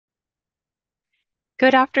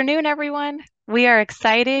Good afternoon, everyone. We are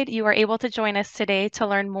excited you are able to join us today to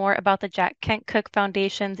learn more about the Jack Kent Cooke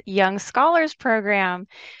Foundation's Young Scholars Program.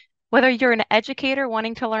 Whether you're an educator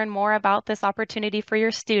wanting to learn more about this opportunity for your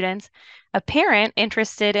students, a parent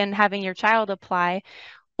interested in having your child apply,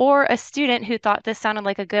 or a student who thought this sounded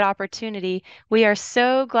like a good opportunity, we are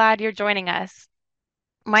so glad you're joining us.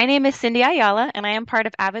 My name is Cindy Ayala, and I am part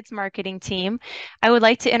of AVID's marketing team. I would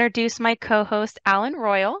like to introduce my co-host, Alan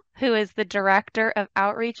Royal, who is the Director of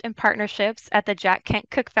Outreach and Partnerships at the Jack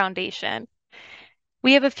Kent Cooke Foundation.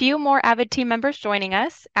 We have a few more AVID team members joining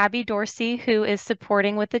us, Abby Dorsey, who is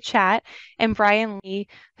supporting with the chat, and Brian Lee,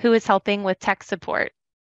 who is helping with tech support.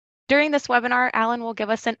 During this webinar, Alan will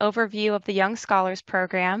give us an overview of the Young Scholars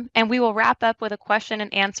Program, and we will wrap up with a question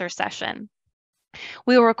and answer session.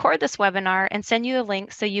 We will record this webinar and send you the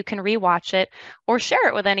link so you can rewatch it or share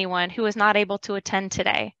it with anyone who is not able to attend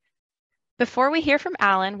today. Before we hear from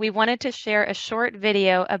Alan, we wanted to share a short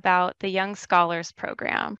video about the Young Scholars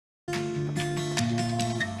Program.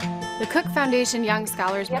 The Cooke Foundation Young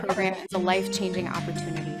Scholars Program is a life-changing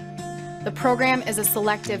opportunity. The program is a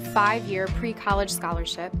selective 5-year pre-college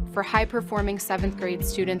scholarship for high-performing 7th grade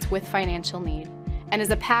students with financial need and is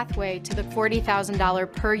a pathway to the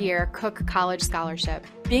 $40,000 per year Cooke College Scholarship.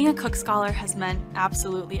 Being a Cooke Scholar has meant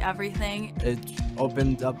absolutely everything. It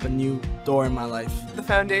opened up a new door in my life. The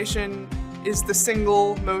foundation is the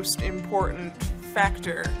single most important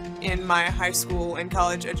factor in my high school and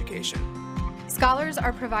college education. Scholars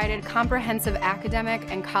are provided comprehensive academic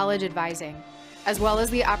and college advising, as well as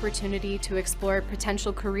the opportunity to explore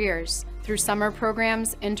potential careers through summer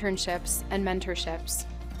programs, internships, and mentorships.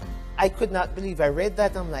 I could not believe I read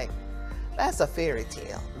that. I'm like, that's a fairy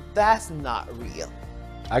tale. That's not real.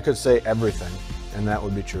 I could say everything, and that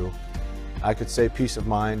would be true. I could say peace of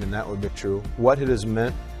mind, and that would be true. What it has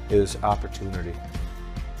meant is opportunity.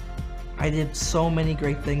 I did so many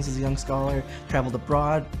great things as a young scholar, traveled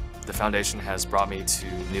abroad. The foundation has brought me to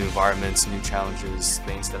new environments, new challenges,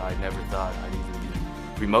 things that I never thought I'd even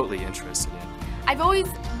be remotely interested in. I've always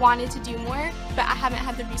wanted to do more, but I haven't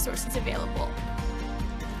had the resources available.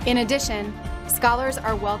 In addition, scholars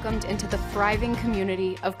are welcomed into the thriving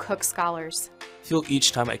community of Cooke Scholars. I feel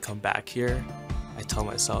each time I come back here, I tell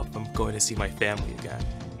myself I'm going to see my family again.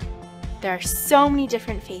 There are so many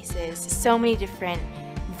different faces, so many different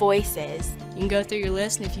voices. You can go through your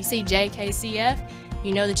list, and if you see JKCF,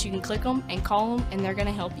 you know that you can click them and call them, and they're going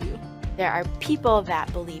to help you. There are people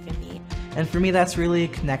that believe in me. And for me, that's really a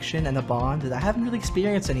connection and a bond that I haven't really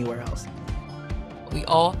experienced anywhere else. We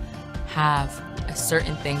all have a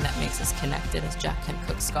certain thing that makes us connected as Jack Kent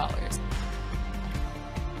Cooke Scholars.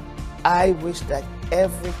 I wish that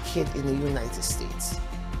every kid in the United States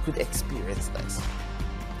could experience this.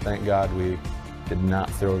 Thank God we did not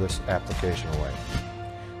throw this application away.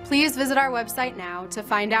 Please visit our website now to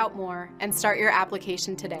find out more and start your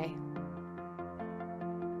application today.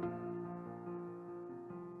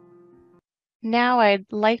 Now I'd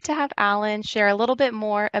like to have Alan share a little bit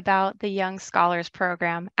more about the Young Scholars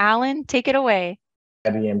Program. Alan, take it away.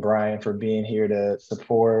 Abby and Brian for being here to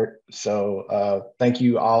support. So thank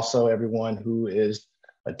you also everyone who is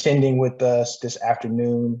attending with us this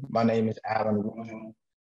afternoon. My name is Alan Royal,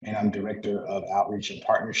 and I'm Director of Outreach and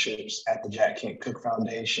Partnerships at the Jack Kent Cooke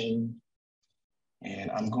Foundation.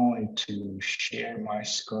 And I'm going to share my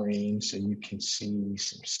screen so you can see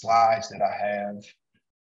some slides that I have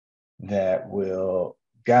that will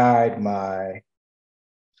guide my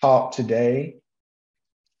talk today.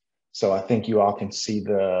 So I think you all can see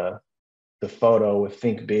the photo with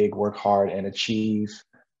Think Big, Work Hard, and Achieve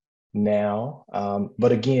now.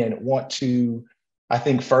 But again, want to, I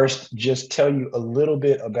think first just tell you a little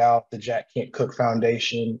bit about the Jack Kent Cooke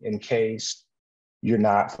Foundation in case you're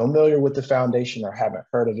not familiar with the foundation or haven't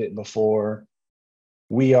heard of it before.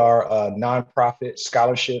 We are a nonprofit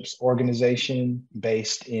scholarships organization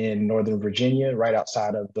based in Northern Virginia, right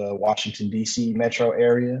outside of the Washington, D.C. metro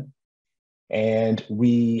area. And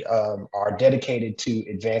we are dedicated to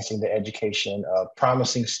advancing the education of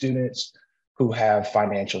promising students who have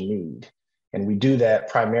financial need. And we do that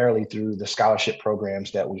primarily through the scholarship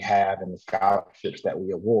programs that we have and the scholarships that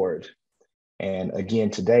we award. And again,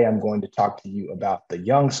 today I'm going to talk to you about the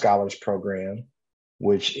Young Scholars Program,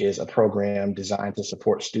 which is a program designed to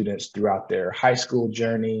support students throughout their high school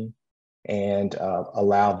journey and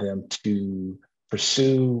allow them to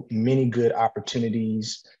pursue many good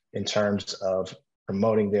opportunities in terms of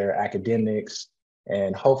promoting their academics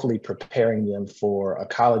and hopefully preparing them for a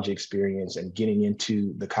college experience and getting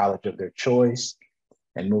into the college of their choice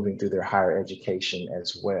and moving through their higher education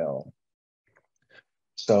as well.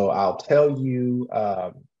 So I'll tell you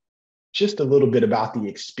just a little bit about the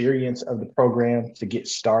experience of the program to get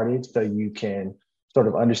started so you can sort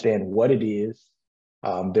of understand what it is.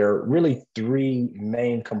 There are really three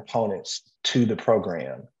main components to the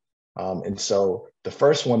program. And so the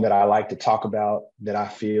first one that I like to talk about that I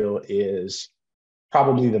feel is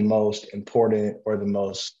probably the most important or the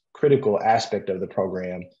most critical aspect of the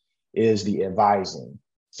program is the advising.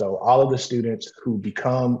 So all of the students who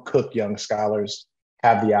become Cooke Young Scholars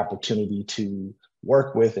have the opportunity to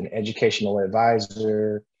work with an educational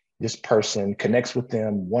advisor. This person connects with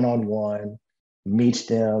them one-on-one, meets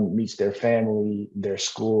them, meets their family, their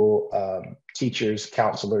school teachers,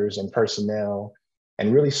 counselors, and personnel,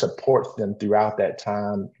 and really supports them throughout that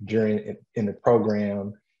time in the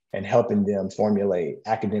program and helping them formulate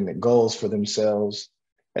academic goals for themselves,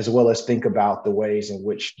 as well as think about the ways in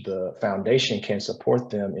which the foundation can support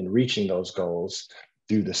them in reaching those goals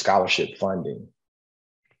through the scholarship funding.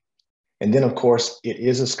 And then, of course, it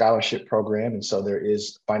is a scholarship program, and so there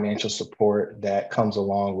is financial support that comes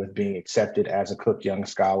along with being accepted as a Cooke Young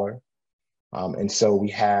Scholar. And so we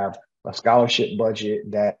have a scholarship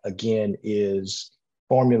budget that, again, is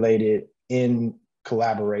formulated in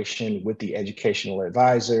collaboration with the educational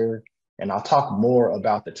advisor. And I'll talk more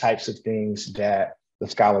about the types of things that the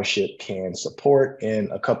scholarship can support in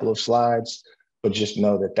a couple of slides, but just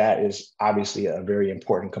know that that is obviously a very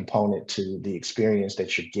important component to the experience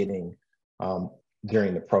that you're getting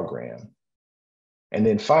during the program. And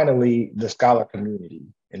then finally, the scholar community.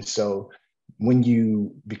 And so when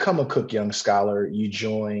you become a Cooke Young Scholar, you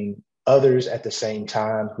join others at the same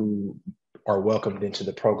time who are welcomed into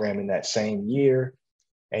the program in that same year.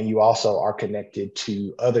 And you also are connected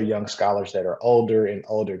to other young scholars that are older in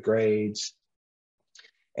older grades.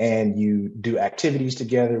 And you do activities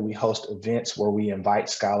together. We host events where we invite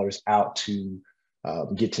scholars out to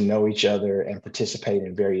get to know each other and participate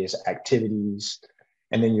in various activities.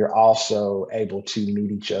 And then you're also able to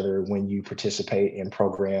meet each other when you participate in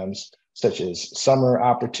programs such as summer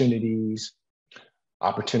opportunities,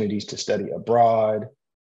 opportunities to study abroad,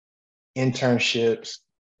 internships,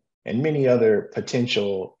 and many other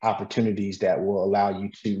potential opportunities that will allow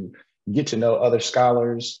you to get to know other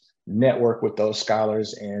scholars, network with those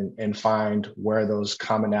scholars, and find where those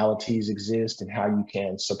commonalities exist and how you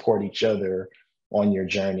can support each other on your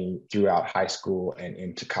journey throughout high school and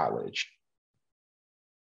into college.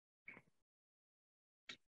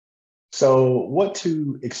 So what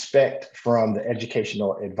to expect from the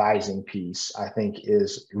educational advising piece, I think,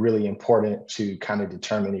 is really important to kind of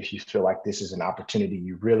determine if you feel like this is an opportunity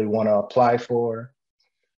you really want to apply for.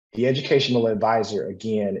 The educational advisor,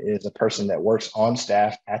 again, is a person that works on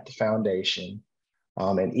staff at the foundation.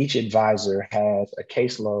 And each advisor has a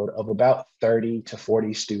caseload of about 30 to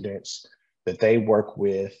 40 students that they work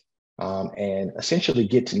with and essentially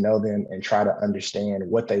get to know them and try to understand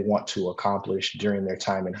what they want to accomplish during their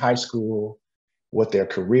time in high school, what their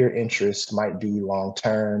career interests might be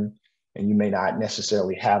long-term. And you may not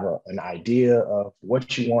necessarily have an idea of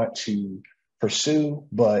what you want to pursue,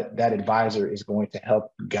 but that advisor is going to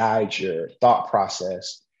help guide your thought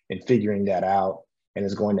process in figuring that out, and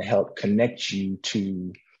is going to help connect you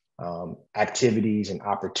to activities and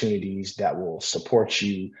opportunities that will support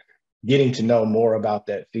you getting to know more about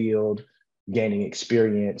that field, gaining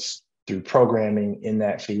experience through programming in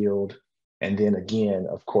that field, and then again,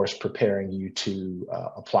 of course, preparing you to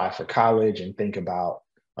apply for college and think about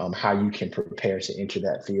how you can prepare to enter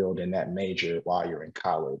that field and that major while you're in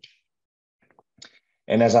college.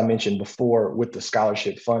 And as I mentioned before, with the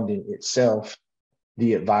scholarship funding itself,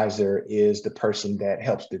 the advisor is the person that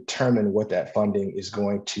helps determine what that funding is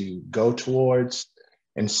going to go towards.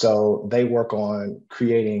 And so they work on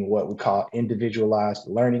creating what we call individualized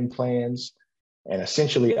learning plans. And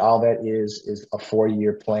essentially all that is a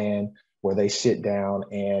 4-year plan where they sit down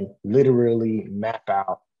and literally map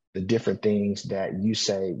out the different things that you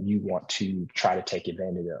say you want to try to take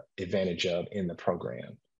advantage of in the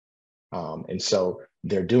program. And so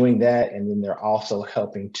they're doing that, and then they're also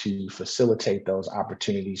helping to facilitate those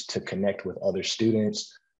opportunities to connect with other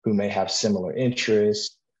students who may have similar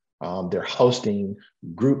interests. They're hosting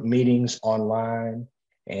group meetings online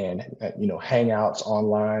and hangouts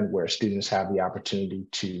online where students have the opportunity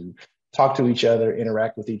to talk to each other,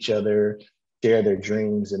 interact with each other, share their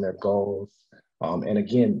dreams and their goals, and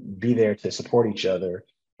again, be there to support each other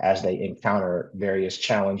as they encounter various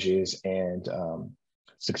challenges and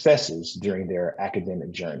successes during their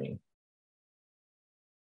academic journey.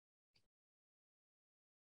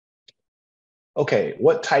 Okay,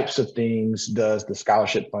 what types of things does the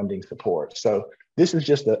scholarship funding support? So this is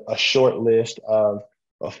just a short list of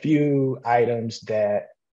a few items that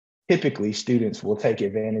typically students will take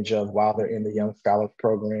advantage of while they're in the Young Scholars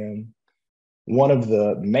program. One of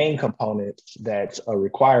the main components that's a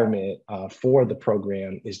requirement for the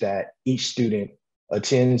program is that each student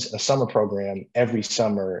attends a summer program every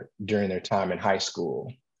summer during their time in high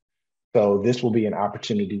school. So this will be an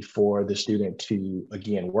opportunity for the student to,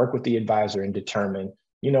 again, work with the advisor and determine,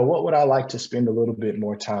 what would I like to spend a little bit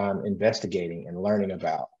more time investigating and learning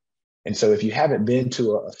about? And so if you haven't been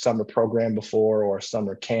to a summer program before or a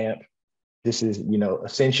summer camp, this is,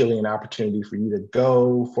 essentially an opportunity for you to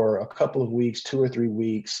go for a couple of weeks, 2 or 3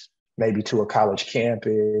 weeks, maybe to a college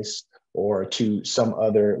campus or to some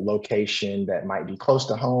other location that might be close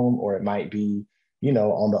to home, or it might be,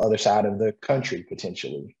 on the other side of the country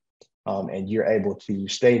potentially. And you're able to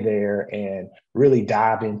stay there and really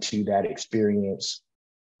dive into that experience,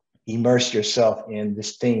 immerse yourself in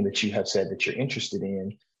this thing that you have said that you're interested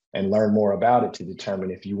in, and learn more about it to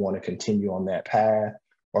determine if you want to continue on that path,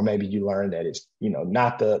 or maybe you learn that it's,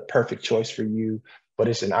 not the perfect choice for you, but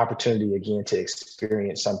it's an opportunity again to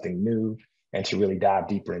experience something new and to really dive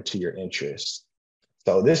deeper into your interests.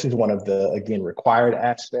 So this is one of the, again, required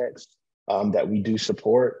aspects that we do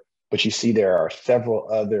support, but you see there are several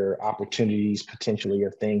other opportunities potentially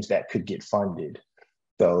of things that could get funded.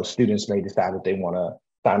 So students may decide that they want to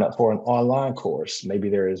sign up for an online course. Maybe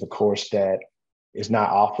there is a course that is not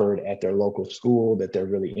offered at their local school that they're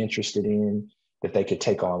really interested in, that they could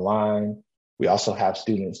take online. We also have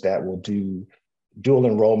students that will do dual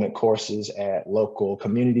enrollment courses at local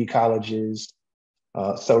community colleges.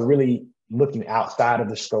 So really looking outside of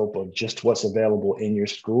the scope of just what's available in your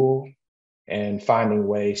school and finding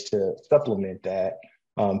ways to supplement that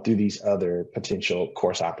through these other potential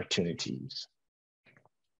course opportunities.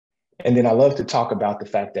 And then I love to talk about the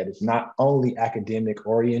fact that it's not only academic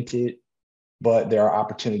oriented, but there are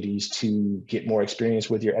opportunities to get more experience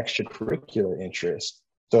with your extracurricular interests.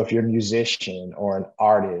 So if you're a musician or an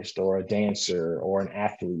artist or a dancer or an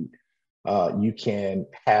athlete, you can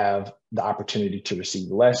have the opportunity to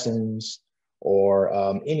receive lessons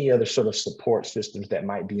or any other sort of support systems that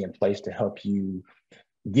might be in place to help you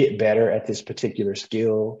get better at this particular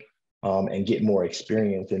skill and get more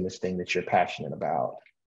experience in this thing that you're passionate about.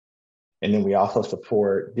 And then we also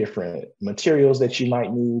support different materials that you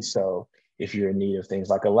might need. So if you're in need of things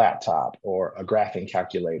like a laptop or a graphing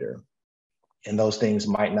calculator, and those things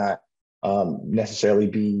might not necessarily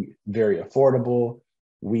be very affordable,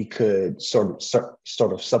 we could sort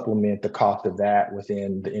of supplement the cost of that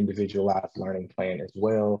within the individualized learning plan as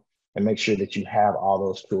well, and make sure that you have all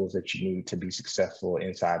those tools that you need to be successful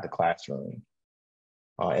inside the classroom.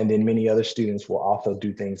 And then many other students will also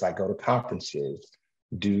do things like go to conferences,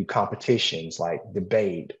 do competitions like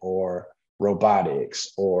debate or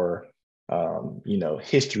robotics or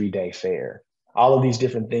History Day fair. All of these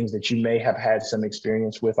different things that you may have had some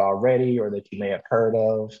experience with already or that you may have heard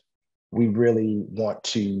of. We really want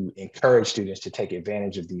to encourage students to take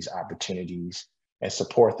advantage of these opportunities and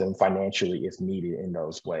support them financially if needed in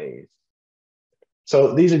those ways.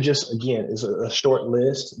 So these are just, again, is a short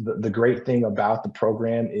list. The great thing about the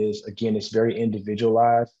program is, again, it's very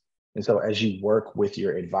individualized. And so as you work with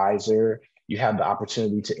your advisor, you have the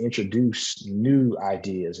opportunity to introduce new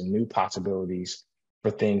ideas and new possibilities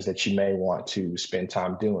for things that you may want to spend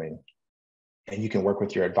time doing. And you can work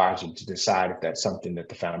with your advisor to decide if that's something that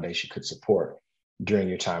the foundation could support during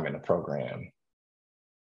your time in the program.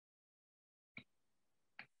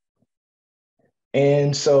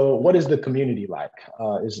 And so what is the community like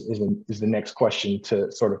is the next question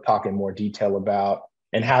to sort of talk in more detail about,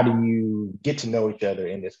 and how do you get to know each other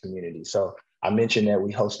in this community? So I mentioned that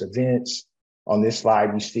we host events. On this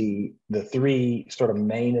slide, you see the 3 sort of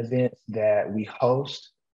main events that we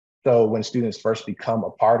host. So when students first become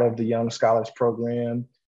a part of the Young Scholars Program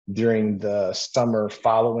during the summer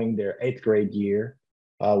following their 8th grade year,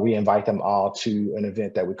 we invite them all to an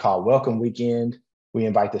event that we call Welcome Weekend. We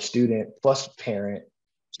invite the student plus parent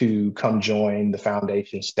to come join the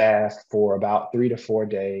foundation staff for about 3 to 4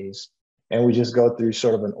 days. And we just go through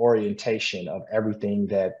sort of an orientation of everything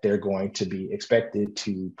that they're going to be expected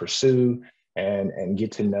to pursue and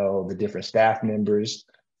get to know the different staff members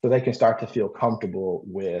so they can start to feel comfortable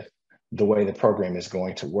with the way the program is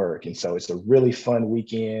going to work. And so it's a really fun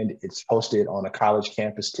weekend. It's hosted on a college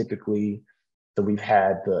campus typically. So we've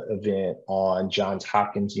had the event on Johns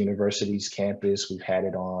Hopkins University's campus. We've had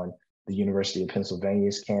it on the University of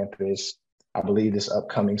Pennsylvania's campus. I believe this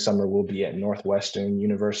upcoming summer will be at Northwestern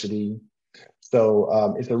University.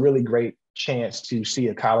 So it's a really great chance to see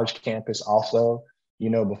a college campus also.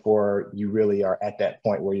 Before you really are at that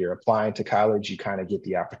point where you're applying to college, you kind of get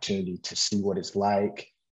the opportunity to see what it's like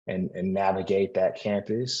and navigate that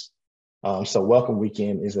campus. So Welcome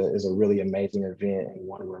Weekend is a really amazing event, and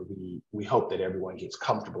one where we hope that everyone gets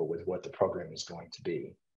comfortable with what the program is going to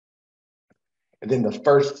be. And then the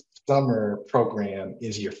first summer program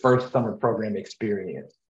is your first summer program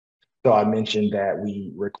experience. So I mentioned that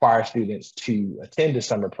we require students to attend the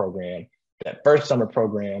summer program. That first summer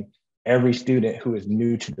program, every student who is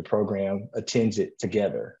new to the program attends it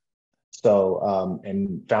together. So,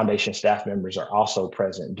 and foundation staff members are also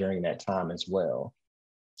present during that time as well.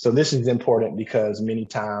 So this is important because many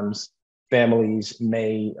times families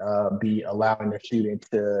may be allowing their student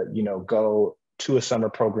to, go to a summer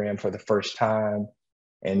program for the first time,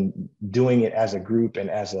 and doing it as a group and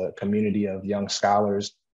as a community of young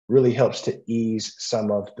scholars really helps to ease some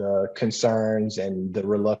of the concerns and the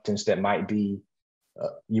reluctance that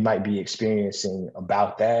you might be experiencing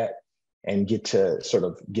about that, and get to sort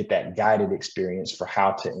of get that guided experience for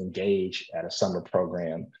how to engage at a summer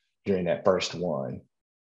program during that first one.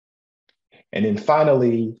 And then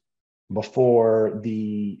finally, before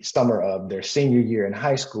the summer of their senior year in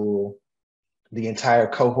high school, the entire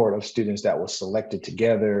cohort of students that was selected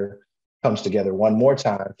together comes together one more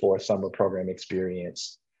time for a summer program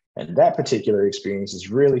experience. And that particular experience is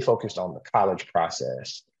really focused on the college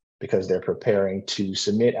process, because they're preparing to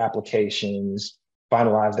submit applications,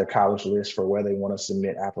 finalize their college list for where they want to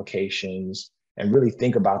submit applications, and really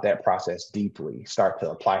think about that process deeply, start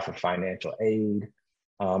to apply for financial aid.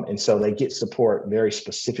 And so they get support very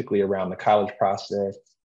specifically around the college process,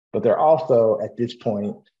 but they're also, at this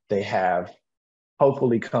point, they have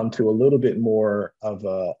hopefully come to a little bit more of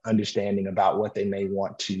a understanding about what they may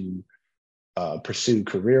want to pursue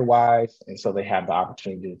career-wise. And so they have the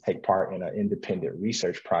opportunity to take part in an independent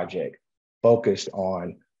research project focused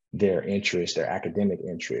on their interests, their academic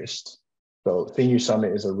interests. So Senior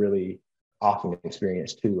Summit is a really awesome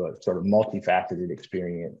experience too, a sort of multifaceted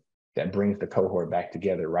experience that brings the cohort back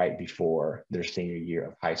together right before their senior year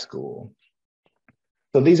of high school.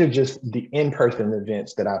 So these are just the in-person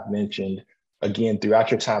events that I've mentioned. Again,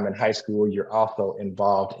 throughout your time in high school, you're also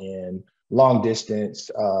involved in long distance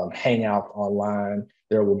hangouts online.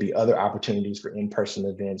 There will be other opportunities for in-person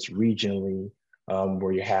events regionally,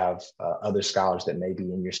 where you have other scholars that may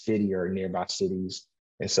be in your city or nearby cities.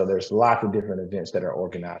 And so there's lots of different events that are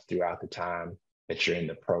organized throughout the time that you're in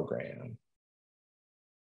the program.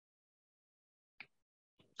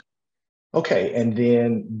 Okay, and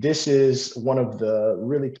then this is one of the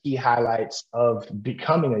really key highlights of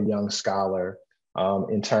becoming a young scholar,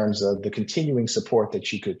 in terms of the continuing support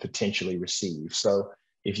that you could potentially receive. So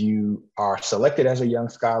if you are selected as a young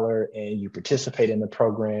scholar and you participate in the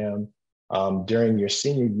program, during your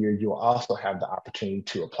senior year, you'll also have the opportunity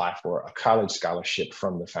to apply for a college scholarship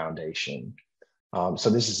from the foundation. So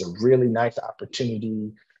this is a really nice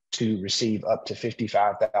opportunity to receive up to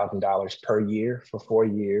 $55,000 per year for 4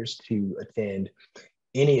 years to attend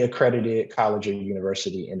any accredited college or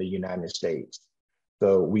university in the United States.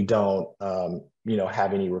 So we don't,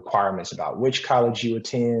 have any requirements about which college you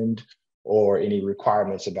attend or any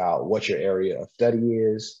requirements about what your area of study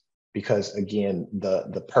is, because again,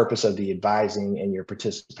 the purpose of the advising and your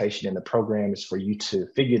participation in the program is for you to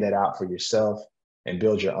figure that out for yourself and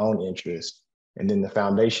build your own interest. And then the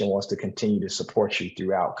foundation wants to continue to support you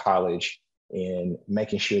throughout college in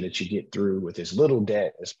making sure that you get through with as little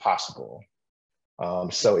debt as possible.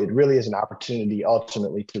 So it really is an opportunity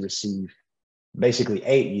ultimately to receive basically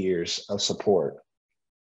 8 years of support,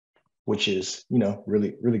 which is,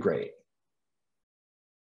 really, really great.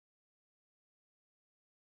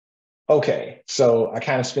 Okay, so I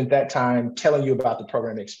kind of spent that time telling you about the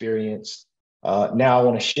program experience. Now I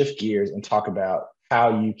want to shift gears and talk about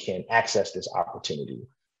how you can access this opportunity.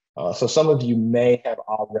 So some of you may have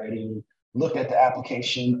already looked at the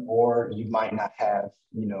application, or you might not have,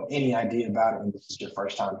 any idea about it, and this is your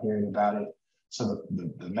first time hearing about it. So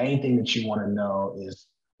the main thing that you want to know is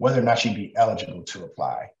whether or not you'd be eligible to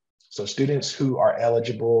apply. So students who are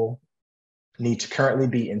eligible need to currently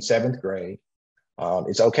be in 7th grade.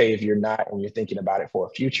 It's okay if you're not and you're thinking about it for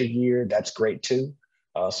a future year, that's great too.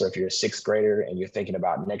 So if you're a 6th grader and you're thinking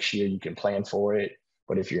about next year, you can plan for it.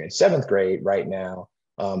 But if you're in 7th grade right now,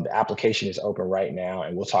 the application is open right now,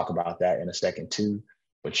 and we'll talk about that in a second too.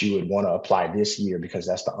 But you would want to apply this year because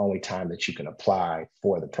that's the only time that you can apply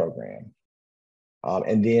for the program.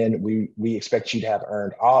 And then we expect you to have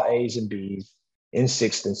earned all A's and B's in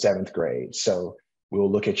 6th and 7th grade. So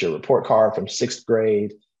we'll look at your report card from 6th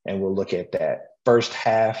grade, and we'll look at that first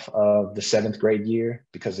half of the 7th grade year,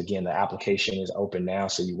 because again, the application is open now,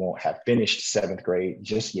 so you won't have finished 7th grade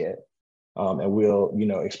just yet. And we'll,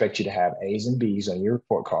 expect you to have A's and B's on your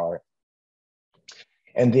report card.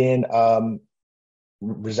 And then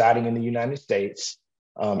residing in the United States,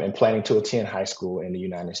 and planning to attend high school in the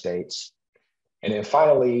United States. And then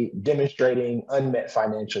finally, demonstrating unmet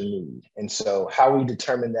financial need. And so how we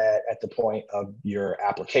determine that at the point of your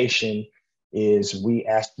application is we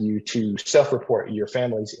ask you to self-report your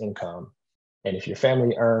family's income. And if your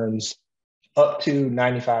family earns up to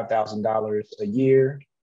 $95,000 a year,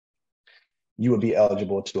 you would be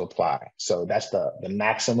eligible to apply. So that's the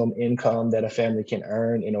maximum income that a family can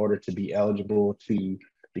earn in order to be eligible to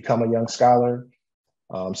become a Young Scholar.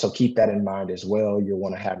 So keep that in mind as well. You'll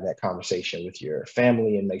want to have that conversation with your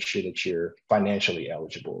family and make sure that you're financially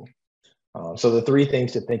eligible. So the three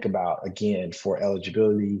things to think about, again, for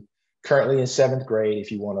eligibility, currently in 7th grade,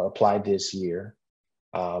 if you want to apply this year,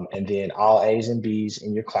 and then all A's and B's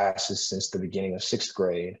in your classes since the beginning of 6th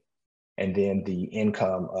grade, and then the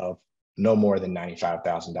income of no more than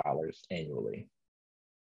 $95,000 annually.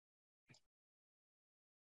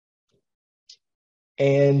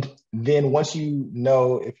 And then once you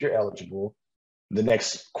know if you're eligible, the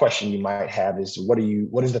next question you might have is, what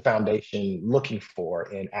is the foundation looking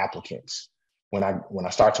for in applicants? When I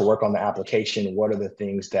start to work on the application, what are the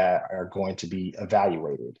things that are going to be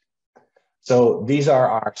evaluated? So these are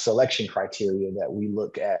our selection criteria that we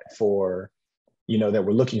look at for, that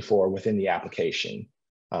we're looking for within the application.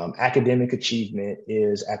 Academic achievement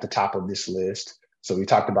is at the top of this list. So we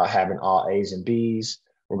talked about having all A's and B's.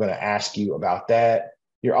 We're going to ask you about that.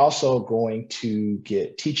 You're also going to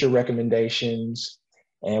get teacher recommendations,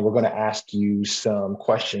 and we're going to ask you some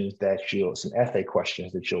questions some essay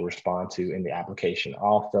questions that you'll respond to in the application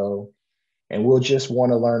also. And we'll just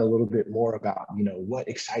want to learn a little bit more about, what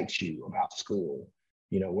excites you about school?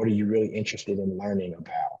 What are you really interested in learning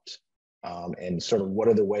about? And sort of what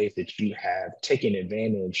are the ways that you have taken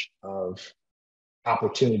advantage of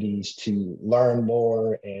opportunities to learn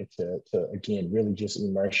more and to again, really just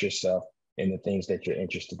immerse yourself in the things that you're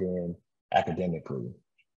interested in academically.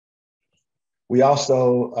 We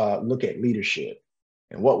also look at leadership.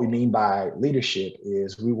 And what we mean by leadership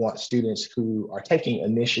is we want students who are taking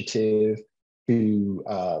initiative to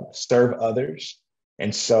serve others.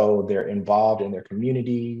 And so they're involved in their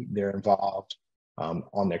community, they're involved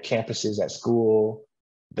on their campuses at school.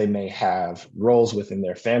 They may have roles within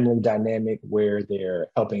their family dynamic where they're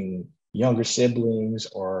helping younger siblings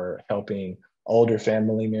or helping older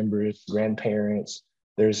family members, grandparents.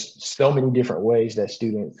 There's so many different ways that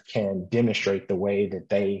students can demonstrate the way that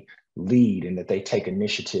they lead and that they take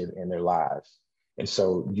initiative in their lives. And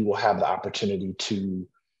so you will have the opportunity to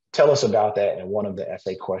tell us about that in one of the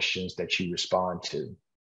essay questions that you respond to.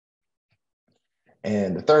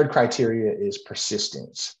 And the third criteria is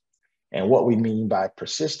persistence. And what we mean by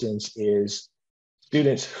persistence is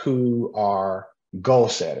students who are goal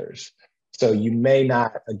setters. So you may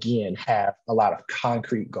not, again, have a lot of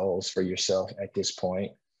concrete goals for yourself at this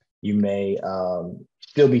point. You may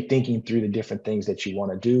still be thinking through the different things that you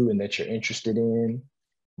want to do and that you're interested in,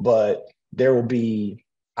 but there will be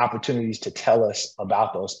opportunities to tell us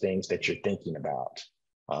about those things that you're thinking about.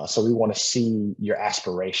 So we want to see your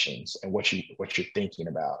aspirations and what you're thinking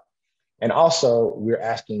about. And also, we're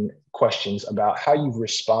asking questions about how you've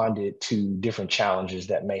responded to different challenges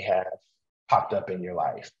that may have popped up in your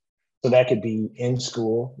life. So that could be in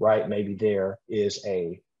school, right? Maybe there is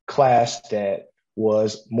a class that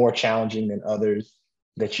was more challenging than others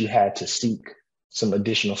that you had to seek some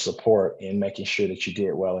additional support in making sure that you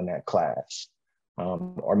did well in that class.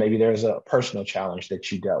 Or maybe there's a personal challenge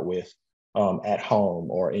that you dealt with at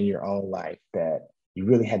home or in your own life that you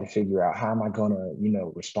really had to figure out, how am I going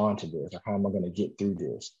to, respond to this, or how am I going to get through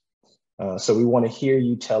this? So we want to hear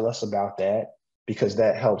you tell us about that, because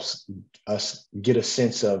that helps us get a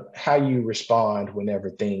sense of how you respond whenever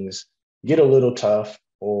things get a little tough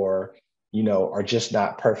or, are just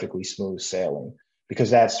not perfectly smooth sailing, because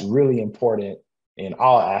that's really important in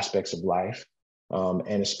all aspects of life.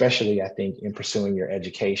 And especially, I think, in pursuing your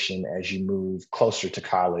education as you move closer to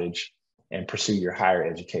college and pursue your higher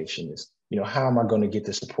education is, how am I going to get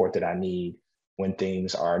the support that I need when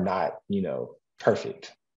things are not,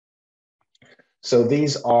 perfect? So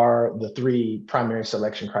these are the three primary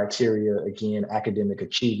selection criteria. Again, academic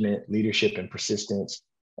achievement, leadership, and persistence.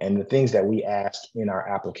 And the things that we ask in our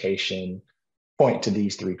application point to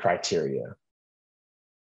these three criteria.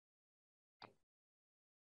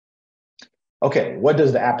 Okay, what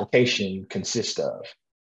does the application consist of?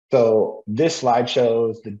 So this slide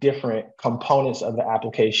shows the different components of the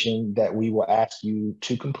application that we will ask you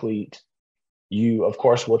to complete. You, of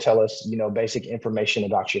course, will tell us, basic information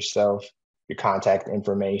about yourself, your contact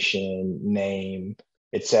information, name,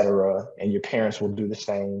 etc. And your parents will do the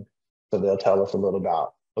same. So they'll tell us a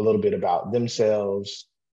little bit about themselves,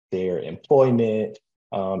 their employment,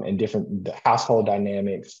 and the household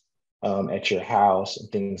dynamics at your house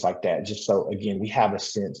and things like that. Just so, again, we have a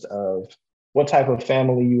sense of what type of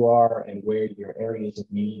family you are and where your areas of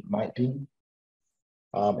need might be.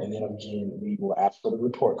 And then again, we will ask for the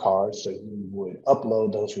report cards. So you would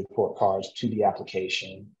upload those report cards to the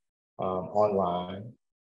application online.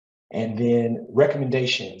 And then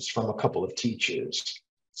recommendations from a couple of teachers.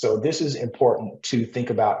 So this is important to think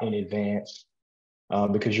about in advance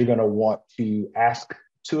because you're going to want to ask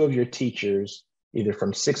 2 of your teachers, either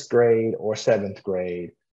from 6th grade or 7th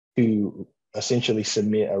grade, to essentially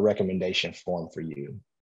submit a recommendation form for you.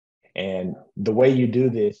 And the way you do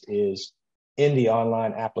this is in the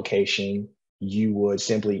online application, you would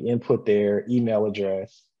simply input their email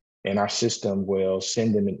address and our system will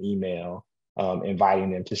send them an email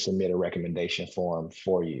inviting them to submit a recommendation form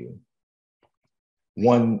for you.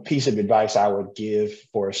 One piece of advice I would give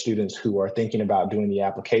for students who are thinking about doing the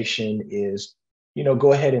application is,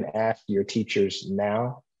 go ahead and ask your teachers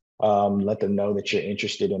now. Let them know that you're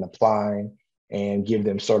interested in applying and give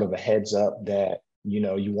them sort of a heads up that,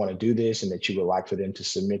 you want to do this and that you would like for them to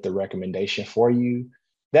submit the recommendation for you.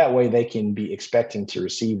 That way they can be expecting to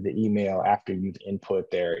receive the email after you've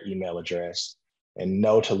input their email address and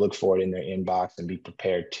know to look for it in their inbox and be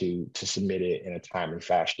prepared to submit it in a timely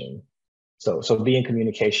fashion. So be in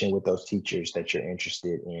communication with those teachers that you're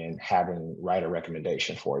interested in having write a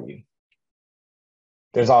recommendation for you.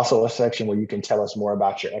 There's also a section where you can tell us more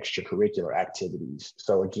about your extracurricular activities.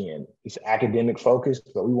 So again, it's academic focused,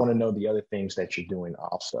 but we want to know the other things that you're doing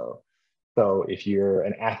also. So if you're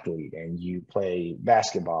an athlete and you play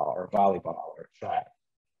basketball or volleyball or track,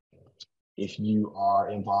 if you are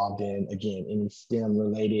involved in, again, any STEM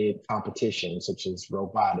related competitions such as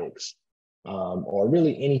robotics, or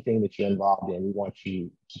really anything that you're involved in, we want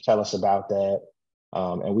you to tell us about that.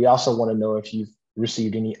 And we also want to know if you've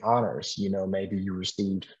received any honors. Maybe you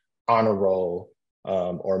received honor roll,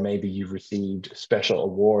 or maybe you've received special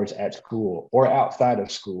awards at school or outside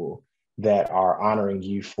of school that are honoring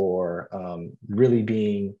you for really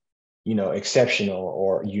being, exceptional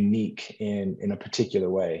or unique in a particular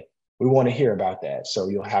way. We want to hear about that. So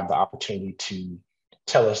you'll have the opportunity to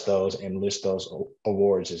tell us those and list those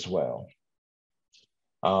awards as well.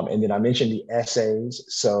 And then I mentioned the essays.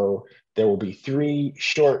 So there will be 3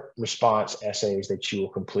 short response essays that you will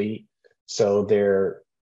complete. So they're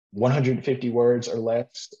 150 words or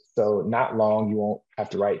less. So not long, you won't have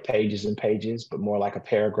to write pages and pages, but more like a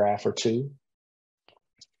paragraph or 2.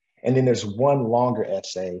 And then there's 1 longer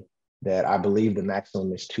essay that I believe the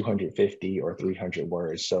maximum is 250 or 300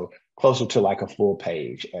 words. So closer to like a full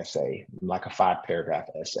page essay, like a 5-paragraph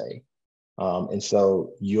essay. And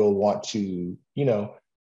so you'll want to,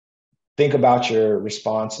 think about your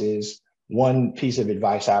responses. One piece of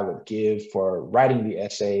advice I would give for writing the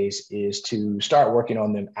essays is to start working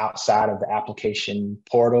on them outside of the application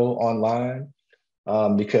portal online,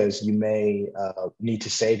 because you may need to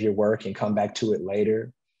save your work and come back to it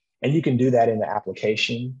later. And you can do that in the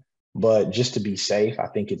application, but just to be safe, I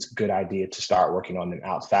think it's a good idea to start working on them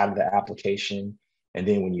outside of the application. And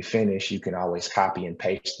then when you finish, you can always copy and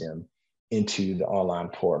paste them into the online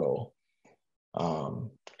portal.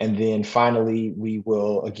 And then finally, we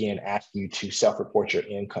will again ask you to self-report your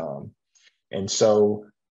income. And so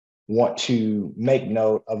want to make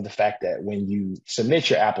note of the fact that when you submit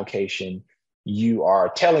your application, you are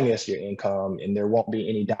telling us your income and there won't be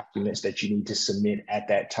any documents that you need to submit at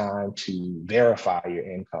that time to verify your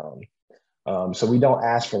income. So we don't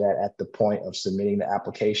ask for that at the point of submitting the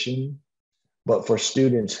application, but for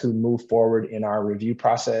students who move forward in our review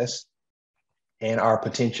process and are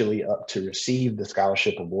potentially up to receive the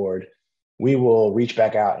scholarship award, we will reach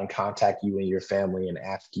back out and contact you and your family and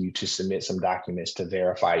ask you to submit some documents to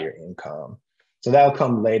verify your income. So that'll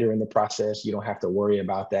come later in the process. You don't have to worry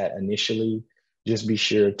about that initially. Just be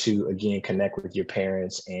sure to, again, connect with your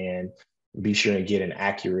parents and be sure and get an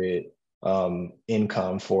accurate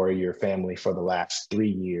income for your family for the last 3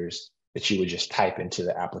 years that you would just type into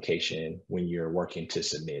the application when you're working to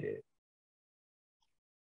submit it.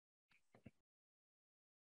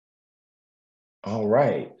 All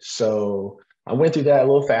right, so I went through that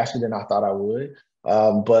a little faster than I thought I would,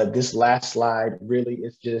 but this last slide really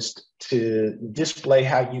is just to display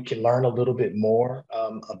how you can learn a little bit more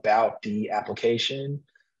about the application.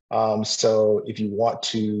 So if you want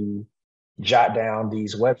to jot down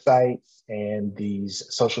these websites and these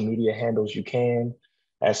social media handles, you can.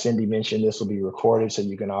 As Cindy mentioned, this will be recorded, so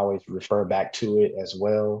you can always refer back to it as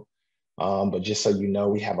well. But just so you know,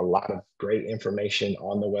 we have a lot of great information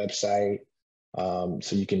on the website.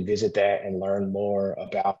 So you can visit that and learn more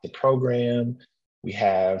about the program, We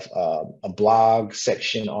have a blog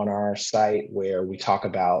section on our site where we talk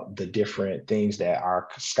about the different things that our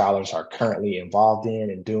scholars are currently involved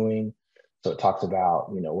in and doing. So it talks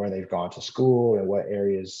about, you know, where they've gone to school and what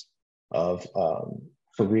areas of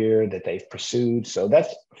career that they've pursued. So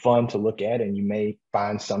that's fun to look at, and you may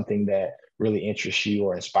find something that really interests you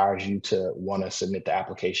or inspires you to want to submit the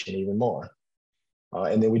application even more.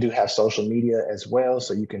 And then we do have social media as well.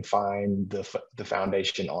 So you can find the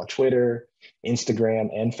foundation on Twitter, Instagram,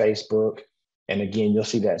 and Facebook. And again, you'll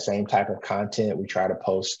see that same type of content. We try to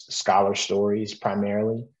post scholar stories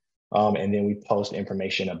primarily. And then we post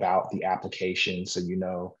information about the application so you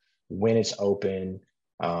know when it's open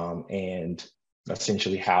and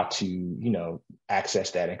essentially how to, you know,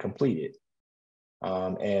 access that and complete it.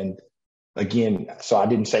 And again, so I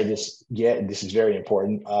didn't say this yet, and this is very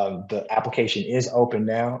important. The application is open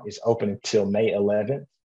now. It's open until May 11th.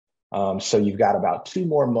 So you've got about 2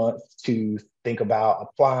 more months to think about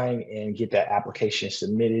applying and get that application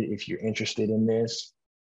submitted if you're interested in this.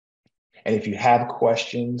 And if you have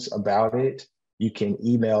questions about it, you can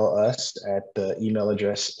email us at the email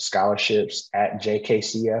address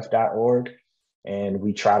scholarships@jkcf.org. And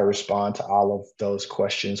we try to respond to all of those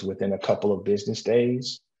questions within a couple of business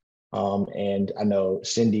days. And I know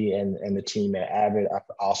Cindy and the team at AVID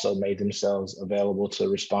also made themselves available to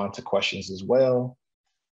respond to questions as well.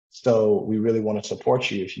 So we really want to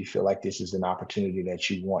support you if you feel like this is an opportunity that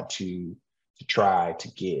you want to try to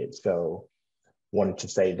get. So wanted to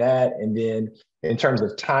say that. And then in terms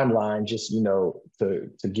of timeline, just, you know, to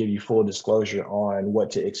give you full disclosure on what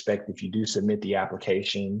to expect if you do submit the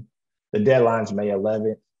application, the deadline's May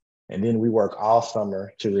 11th. And then we work all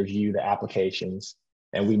summer to review the applications,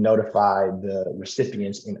 and we notify the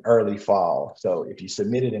recipients in early fall. So if you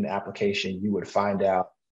submitted an application, you would find out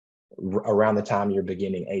around the time you're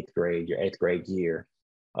beginning 8th grade, your 8th grade year,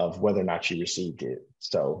 of whether or not you received it.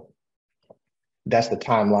 So that's the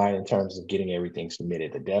timeline in terms of getting everything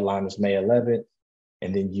submitted. The deadline is May 11th,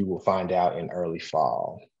 and then you will find out in early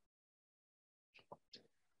fall.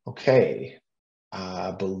 Okay,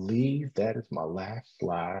 I believe that is my last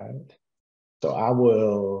slide. So I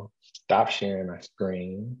will stop sharing my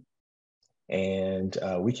screen, and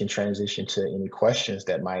we can transition to any questions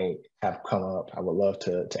that might have come up. I would love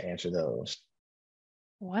to answer those.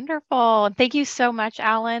 Wonderful. Thank you so much,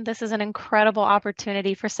 Alan. This is an incredible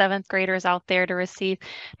opportunity for 7th graders out there to receive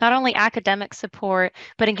not only academic support,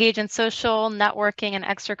 but engage in social, networking, and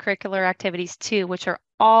extracurricular activities too, which are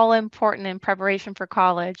all important in preparation for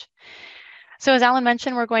college. So as Alan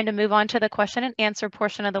mentioned, we're going to move on to the question and answer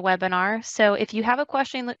portion of the webinar. So if you have a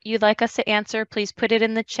question that you'd like us to answer, please put it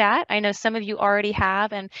in the chat. I know some of you already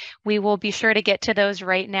have, and we will be sure to get to those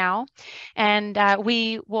right now. And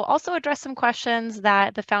we will also address some questions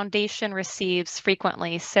that the foundation receives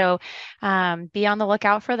frequently. So be on the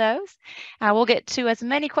lookout for those. We'll get to as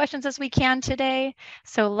many questions as we can today.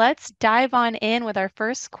 So let's dive on in with our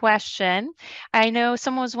first question. I know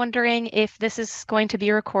someone was wondering if this is going to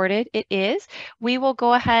be recorded. It is. We will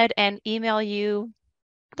go ahead and email you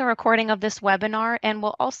the recording of this webinar, and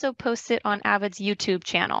we'll also post it on AVID's YouTube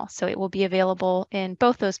channel. So it will be available in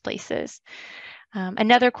both those places.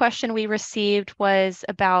 Another question we received was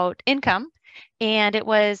about income, and it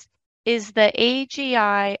was, is the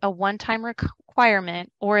AGI a one-time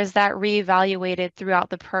requirement, or is that reevaluated throughout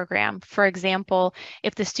the program? For example,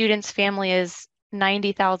 if the student's family is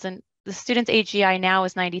 90,000, the student's AGI now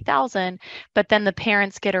is 90,000, but then the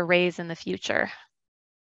parents get a raise in the future?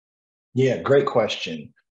 Yeah, great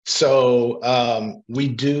question. So we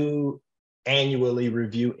do annually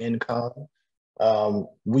review income.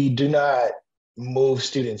 We do not move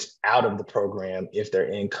students out of the program if their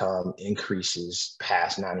income increases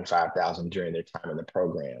past 95,000 during their time in the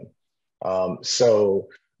program. So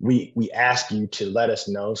we ask you to let us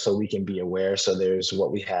know so we can be aware. So there's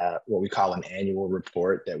what we call an annual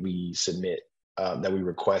report that we submit, that we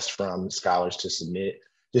request from scholars to submit,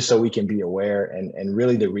 just so we can be aware. And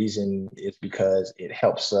really the reason is because it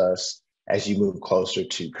helps us as you move closer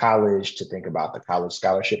to college to think about the college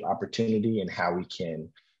scholarship opportunity and how we can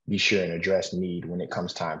be sure and address need when it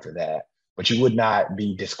comes time for that. But you would not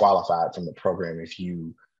be disqualified from the program if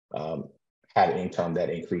you had an income that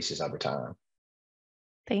increases over time.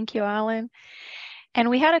 Thank you, Alan. And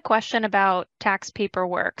we had a question about tax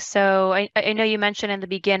paperwork. So I know you mentioned in the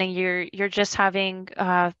beginning you're just having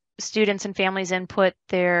students and families input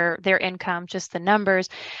their income, just the numbers.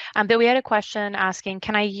 But we had a question asking,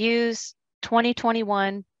 can I use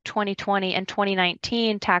 2021, 2020, and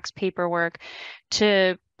 2019 tax paperwork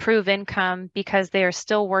to prove income because they are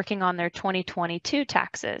still working on their 2022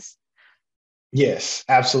 taxes? Yes,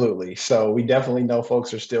 absolutely. So we definitely know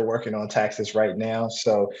folks are still working on taxes right now.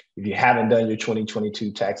 So if you haven't done your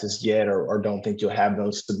 2022 taxes yet, or don't think you'll have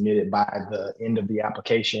those submitted by the end of the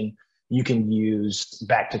application, you can use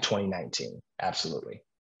back to 2019. Absolutely.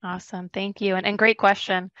 Awesome. Thank you. And great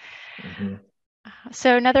question. Mhm.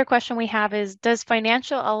 So another question we have is, does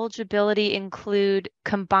financial eligibility include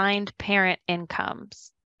combined parent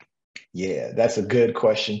incomes? Yeah, that's a good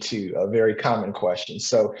question too, a very common question.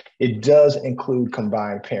 So it does include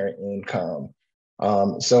combined parent income.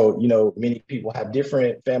 So, many people have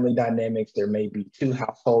different family dynamics. There may be two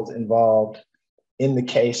households involved. In the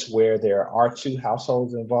case where there are two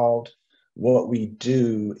households involved, what we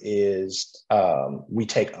do is we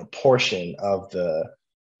take a portion of the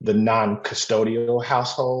non-custodial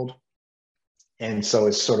household. And so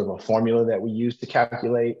it's sort of a formula that we use to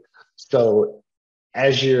calculate. So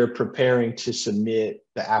as you're preparing to submit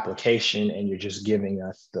the application and you're just giving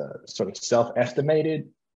us the sort of self-estimated,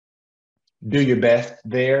 do your best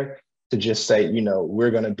there to just say, we're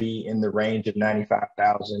going to be in the range of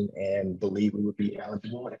 95,000 and believe we would be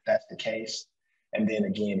eligible if that's the case. And then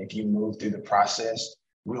again, if you move through the process,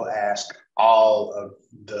 we'll ask all of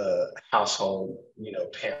the household,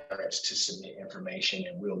 parents to submit information,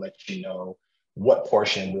 and we'll let you know what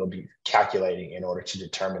portion we'll be calculating in order to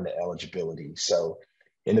determine the eligibility. So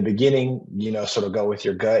in the beginning, sort of go with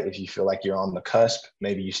your gut. If you feel like you're on the cusp,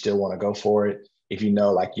 maybe you still want to go for it. If you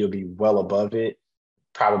know like you'll be well above it,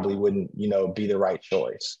 probably wouldn't, be the right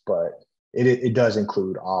choice. But it does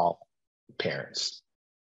include all parents.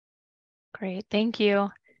 Great, thank you.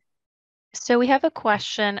 So we have a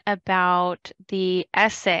question about the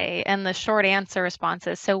essay and the short answer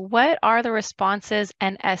responses. So what are the responses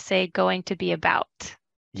and essay going to be about?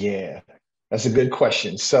 Yeah, that's a good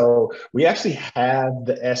question. So we actually have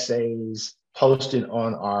the essays posted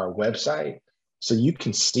on our website, so you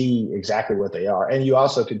can see exactly what they are. And you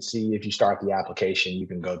also can see, if you start the application, you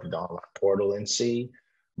can go to the online portal and see.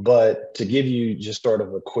 But to give you just sort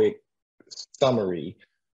of a quick summary,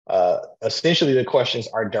 essentially the questions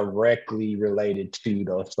are directly related to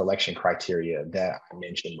those selection criteria that I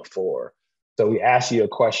mentioned before. So we ask you a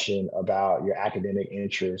question about your academic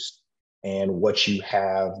interests and what you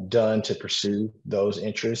have done to pursue those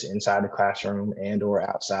interests inside the classroom and or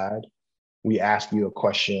outside. We ask you a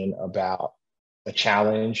question about a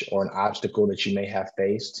challenge or an obstacle that you may have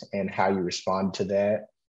faced and how you respond to that.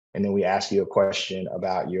 And then we ask you a question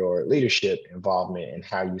about your leadership involvement and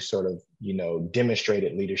how you sort of,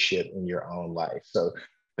 demonstrated leadership in your own life. So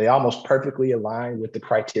they almost perfectly align with the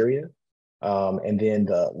criteria. And then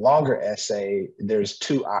the longer essay, there's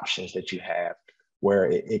two options that you have where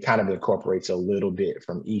it kind of incorporates a little bit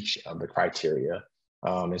from each of the criteria.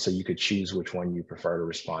 And so you could choose which one you prefer to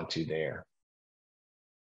respond to there.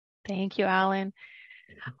 Thank you, Alan.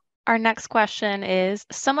 Our next question is,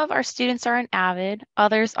 some of our students are in AVID,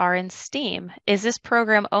 others are in STEAM. Is this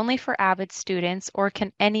program only for AVID students, or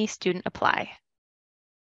can any student apply?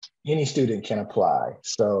 Any student can apply.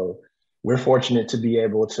 So we're fortunate to be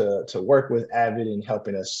able to work with AVID in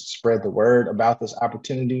helping us spread the word about this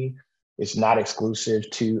opportunity. It's not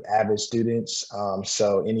exclusive to AVID students.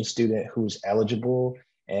 So any student who's eligible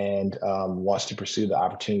and wants to pursue the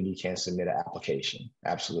opportunity can submit an application.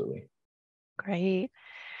 Absolutely. Great.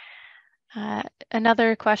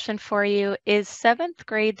 Another question for you, is 7th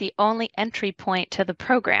grade the only entry point to the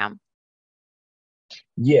program?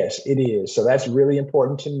 Yes, it is. So that's really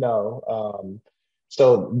important to know.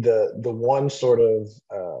 So the one sort of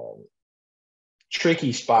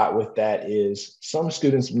tricky spot with that is some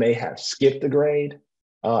students may have skipped a grade.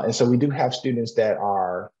 And so we do have students that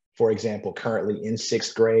are, for example, currently in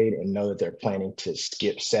 6th grade and know that they're planning to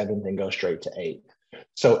skip 7th and go straight to 8th.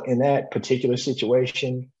 So in that particular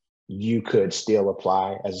situation, you could still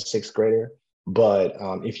apply as a 6th grader. But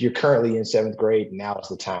if you're currently in 7th grade, now is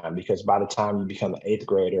the time, because by the time you become an 8th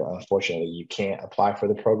grader, unfortunately, you can't apply for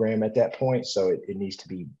the program at that point. So it needs to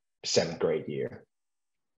be 7th grade year.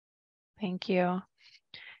 Thank you.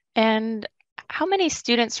 And how many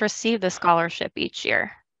students receive the scholarship each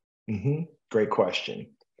year? Great question.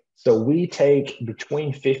 So we take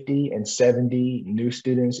between 50 and 70 new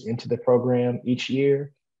students into the program each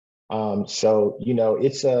year. So,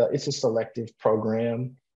 it's a selective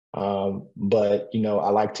program. But, I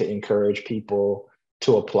like to encourage people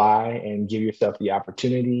to apply and give yourself the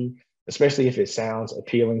opportunity, especially if it sounds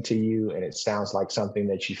appealing to you and it sounds like something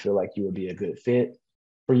that you feel like you would be a good fit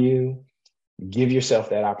for you. Give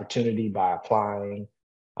yourself that opportunity by applying.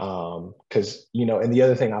 Because, and the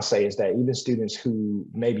other thing I'll say is that even students who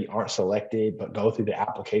maybe aren't selected but go through the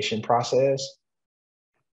application process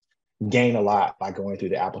gain a lot by going through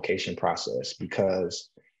the application process, because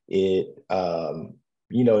It,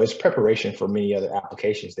 it's preparation for many other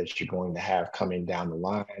applications that you're going to have coming down the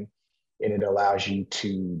line. And it allows you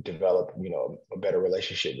to develop, a better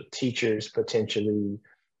relationship with teachers, potentially,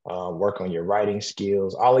 work on your writing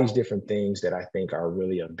skills, all these different things that I think are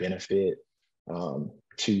really a benefit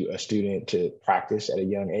to a student to practice at a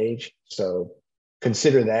young age. So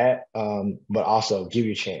consider that, but also give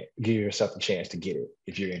yourself a chance to get it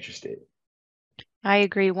if you're interested. I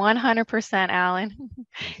agree 100%, Alan.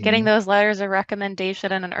 Getting those letters of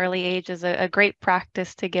recommendation at an early age is a great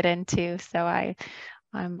practice to get into. So I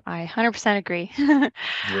 100% agree.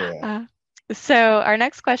 Yeah. So our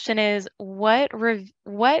next question is, what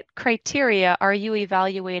criteria are you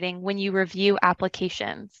evaluating when you review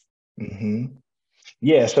applications?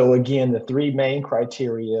 Yeah, so again, the three main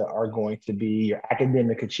criteria are going to be your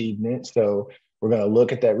academic achievement. So we're going to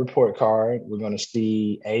look at that report card. We're going to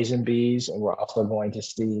see A's and B's, and we're also going to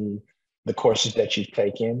see the courses that you've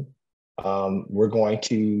taken. We're going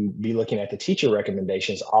to be looking at the teacher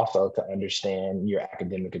recommendations also to understand your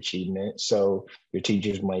academic achievement. So your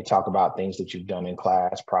teachers may talk about things that you've done in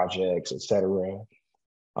class, projects, etc.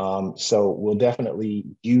 So we'll definitely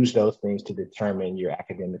use those things to determine your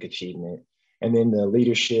academic achievement. And then the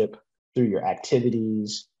leadership through your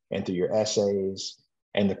activities and through your essays,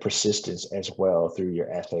 and the persistence as well through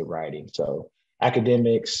your essay writing. So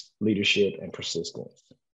academics, leadership, and persistence.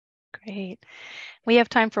 Great. We have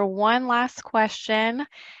time for one last question,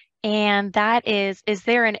 and that is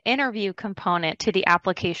there an interview component to the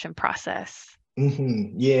application process?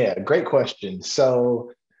 Yeah, great question.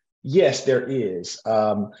 So yes, there is.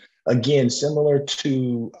 Again, similar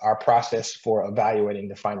to our process for evaluating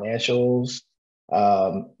the financials,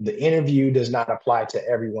 the interview does not apply to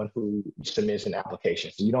everyone who submits an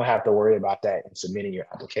application. So you don't have to worry about that in submitting your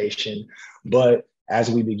application. But as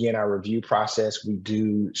we begin our review process, we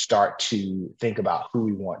do start to think about who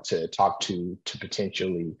we want to talk to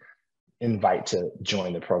potentially invite to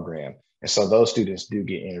join the program. And so those students do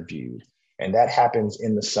get interviewed. And that happens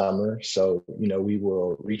in the summer. So, we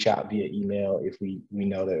will reach out via email if we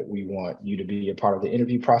know that we want you to be a part of the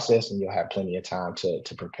interview process, and you'll have plenty of time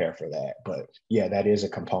to prepare for that. But yeah, that is a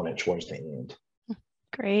component towards the end.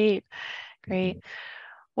 Great.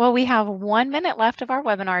 Well, we have 1 minute left of our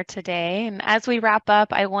webinar today. And as we wrap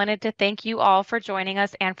up, I wanted to thank you all for joining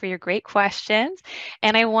us and for your great questions.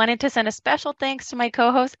 And I wanted to send a special thanks to my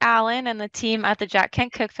co-host, Alan, and the team at the Jack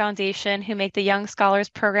Kent Cooke Foundation who make the Young Scholars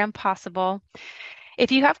Program possible.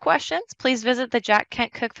 If you have questions, please visit the Jack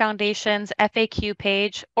Kent Cooke Foundation's FAQ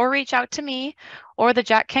page or reach out to me or the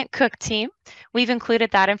Jack Kent Cooke team. We've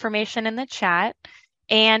included that information in the chat.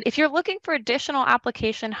 And if you're looking for additional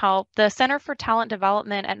application help, the Center for Talent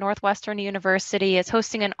Development at Northwestern University is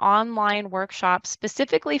hosting an online workshop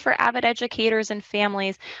specifically for AVID educators and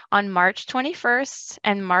families on March 21st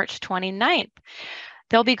and March 29th.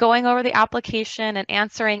 They'll be going over the application and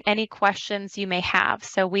answering any questions you may have.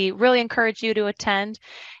 So we really encourage you to attend,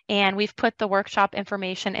 and we've put the workshop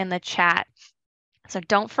information in the chat. So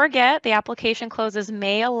don't forget, the application closes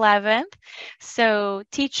May 11th. So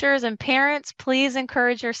teachers and parents, please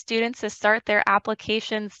encourage your students to start their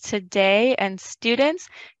applications today. And students,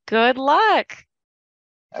 good luck.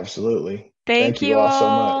 Absolutely. Thank you all so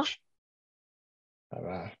all much.